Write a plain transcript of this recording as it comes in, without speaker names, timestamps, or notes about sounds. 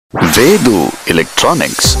Vedu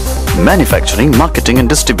Electronics. Manufacturing, marketing and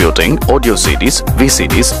distributing audio CDs,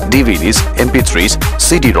 VCDs, DVDs, MP3s,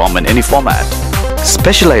 CD-ROM in any format.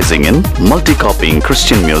 Specializing in multi-copying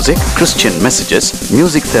Christian music, Christian messages,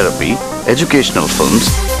 music therapy, educational films,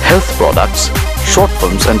 health products, short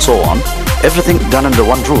films and so on. Everything done under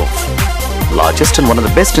one roof. Largest and one of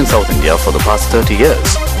the best in South India for the past 30 years.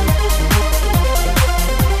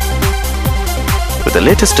 With the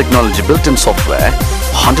latest technology built-in software,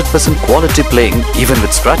 100% quality playing even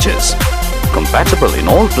with scratches. Compatible in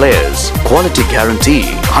all players. Quality guarantee.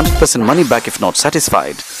 100% money back if not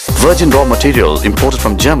satisfied. Virgin raw material imported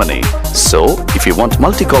from Germany. So, if you want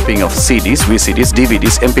multi-copying of CDs, VCDs,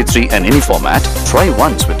 DVDs, MP3 and any format, try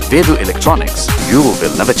once with Vedu Electronics. You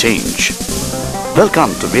will never change.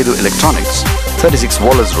 Welcome to Vedu Electronics. 36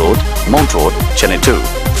 Wallace Road, Mount Road, Chennai 2.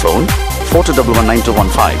 Phone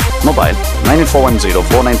 42119215. Mobile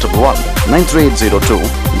 94104911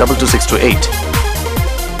 9380222628.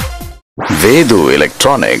 Vedu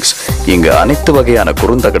Electronics இங்கு அனைத்து வகையான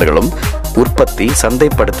குறுந்தகடுகளும் உற்பத்தி,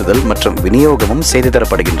 சந்தைப்படுத்துதல் மற்றும் விநியோகமும் செய்து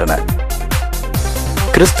தரப்படுகின்றன.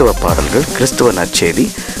 கிறிஸ்துவ பாடல்கள், கிறிஸ்துவ நற்செய்தி,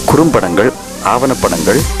 குறும்படங்கள்,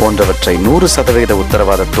 ஆவணப்படங்கள் போன்றவற்றை 100%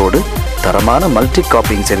 உத்தரவாதத்தோடு தரமான மல்டி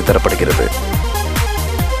காப்பிங் செய்து தரப்படுகிறது.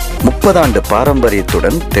 30 ஆண்டு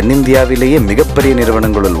பாரம்பரியத்துடன் தென்னிந்தியாவிலேயே மிகப்பெரிய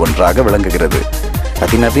நிறுவனங்களுள் ஒன்றாக விளங்குகிறது.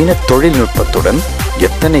 அதிநவீன தொழில்நுட்பத்துடன்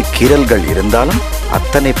எத்தனை கீறல்கள் இருந்தாலும்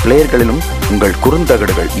அத்தனை பிளேயர்களிலும் உங்கள்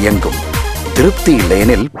குறுந்தகடுகள் இயங்கும். திருப்தி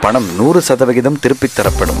இல்லையெனில் பணம் 100% திருப்பித்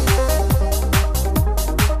தரப்படும்.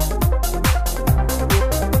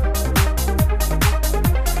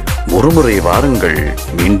 ஒருமுறை வாருங்கள்,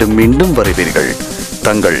 மீண்டும் மீண்டும் வருவீர்கள்.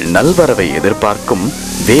 தங்கள் நல்வரவை எதிர்பார்க்கும்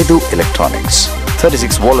வேது electronics.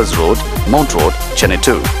 36 Wallace Road, Mount Road, Chennai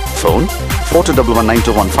 2. Phone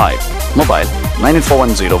 42119215. Mobile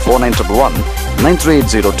 94104911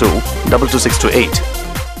 9380222628.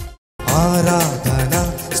 ആരാധന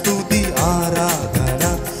സ്തുതി ആരാധന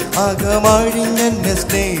അകമഴിഞ്ഞെന്നെ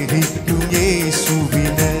സ്നേഹിക്കും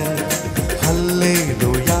യേശുവിന്.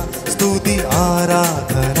 ഹല്ലേലൂയ സ്തുതി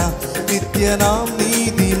ആരാധന നിത്യനാം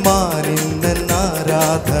നീതിമാനിന്നൻ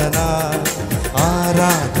ആരാധന.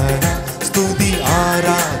 ആരാധന സ്തുതി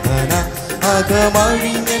ആരാധന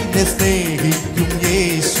അകമഴിഞ്ഞെന്നെ സ്നേഹിക്കും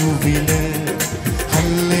യേശുവിന്.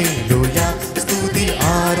 ഹല്ലേലൂയ സ്തുതി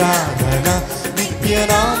ആരാധന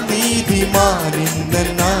നിത്യനാം നീതിമാനിന്നൻ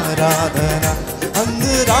ആരാധന.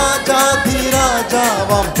 അങ്ങ്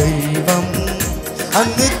രാജാധിരാജാവാം ദൈവം,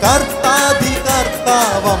 അങ്ങ്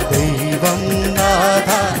കർത്താധികർത്താവാം ദൈവം നാഥ.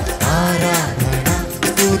 ആരാധന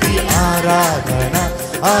സ്തുതി ആരാധന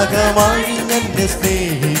അകമഴിഞ്ഞെന്നെ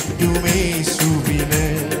സ്നേഹിക്കും യേശുവിന്.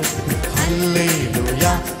 ഹല്ലേലൂയ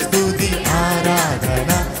സ്തുതി ആരാധന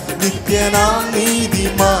നിത്യനാം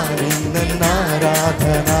നീതിമാനിന്നൻ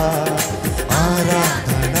ആരാധന.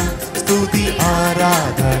 ആരാധന സ്തുതി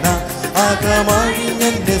ആരാധന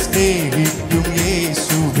അകമഴിഞ്ഞെന്നെ സ്നേഹിക്കും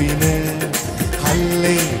യേശുവിന്.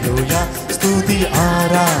 ഹല്ലേലൂയ സ്തുതി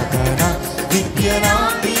ആരാധന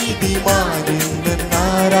നിത്യനാം നീതിമാനിന്നൻ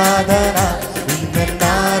ആരാധന. ഇന്നൻ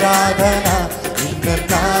ആരാധന, ഇന്നൻ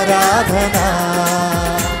ആരാധന.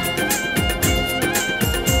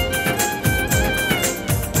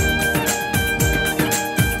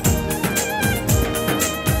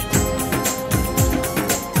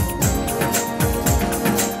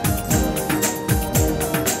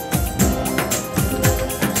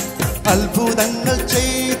 അത്ഭുതങ്ങൾ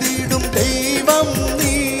ചെയ്തിടും ദൈവം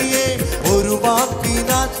നീയേ, ഒരു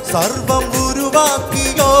വാക്കിനാൽ സർവം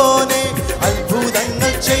ഉരുവാക്കിയോനെ.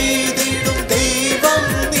 അത്ഭുതങ്ങൾ ചെയ്തിടും ദൈവം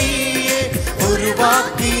നീയേ, ഒരു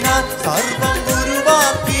വാക്കിനാൽ സർവം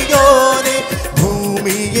ഉരുവാക്കിയോനെ.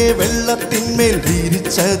 ഭൂമിയെ വെള്ളത്തിന്മേൽ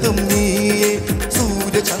വിരിച്ചതും നീയേ,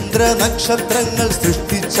 സൂര്യചന്ദ്ര നക്ഷത്രങ്ങൾ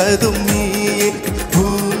സൃഷ്ടിച്ചതും നീയേ.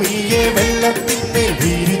 ഭൂമിയെ വെള്ളത്തിന്മേൽ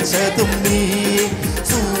വിരിച്ചതും നീയേ,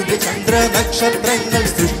 ചന്ദ്ര നക്ഷത്രങ്ങൾ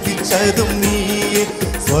സൃഷ്ടിച്ചതും നീയേ.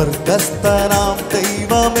 സ്വർഗസ്ഥനാം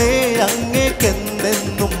ദൈവമേ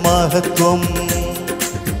അങ്ങേക്കെന്നെന്നും മഹത്വം.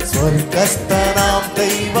 സ്വർഗസ്ഥനാം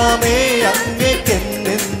ദൈവമേ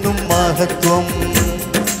അങ്ങേക്കെന്നെന്നും മഹത്വം.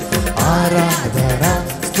 ആരാധന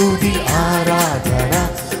സ്തുതി ആരാധന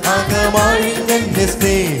അകമഴിഞ്ഞെന്നെ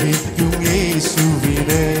സ്നേഹിക്കും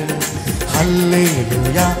യേശുവിന്.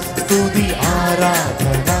 ഹല്ലേലൂയ സ്തുതി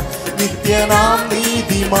ആരാധന നിത്യനാം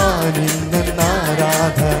നീതിമാനിന്നൻ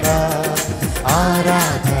ആരാധന.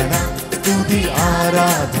 ആരാധന സ്തുതി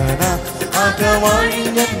ആരാധന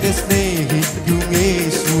അകമഴിഞ്ഞെന്നെ സ്നേഹിക്കും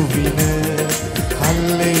യേശുവിന്.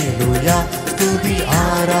 ഹല്ലേലൂയ സ്തുതി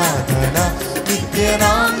ആരാധന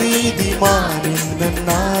നിത്യനാം നീതിമാനിന്നൻ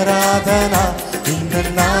ആരാധന. ഇന്നൻ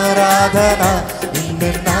ആരാധന,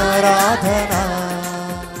 ഇന്നൻ ആരാധന. ആരാധന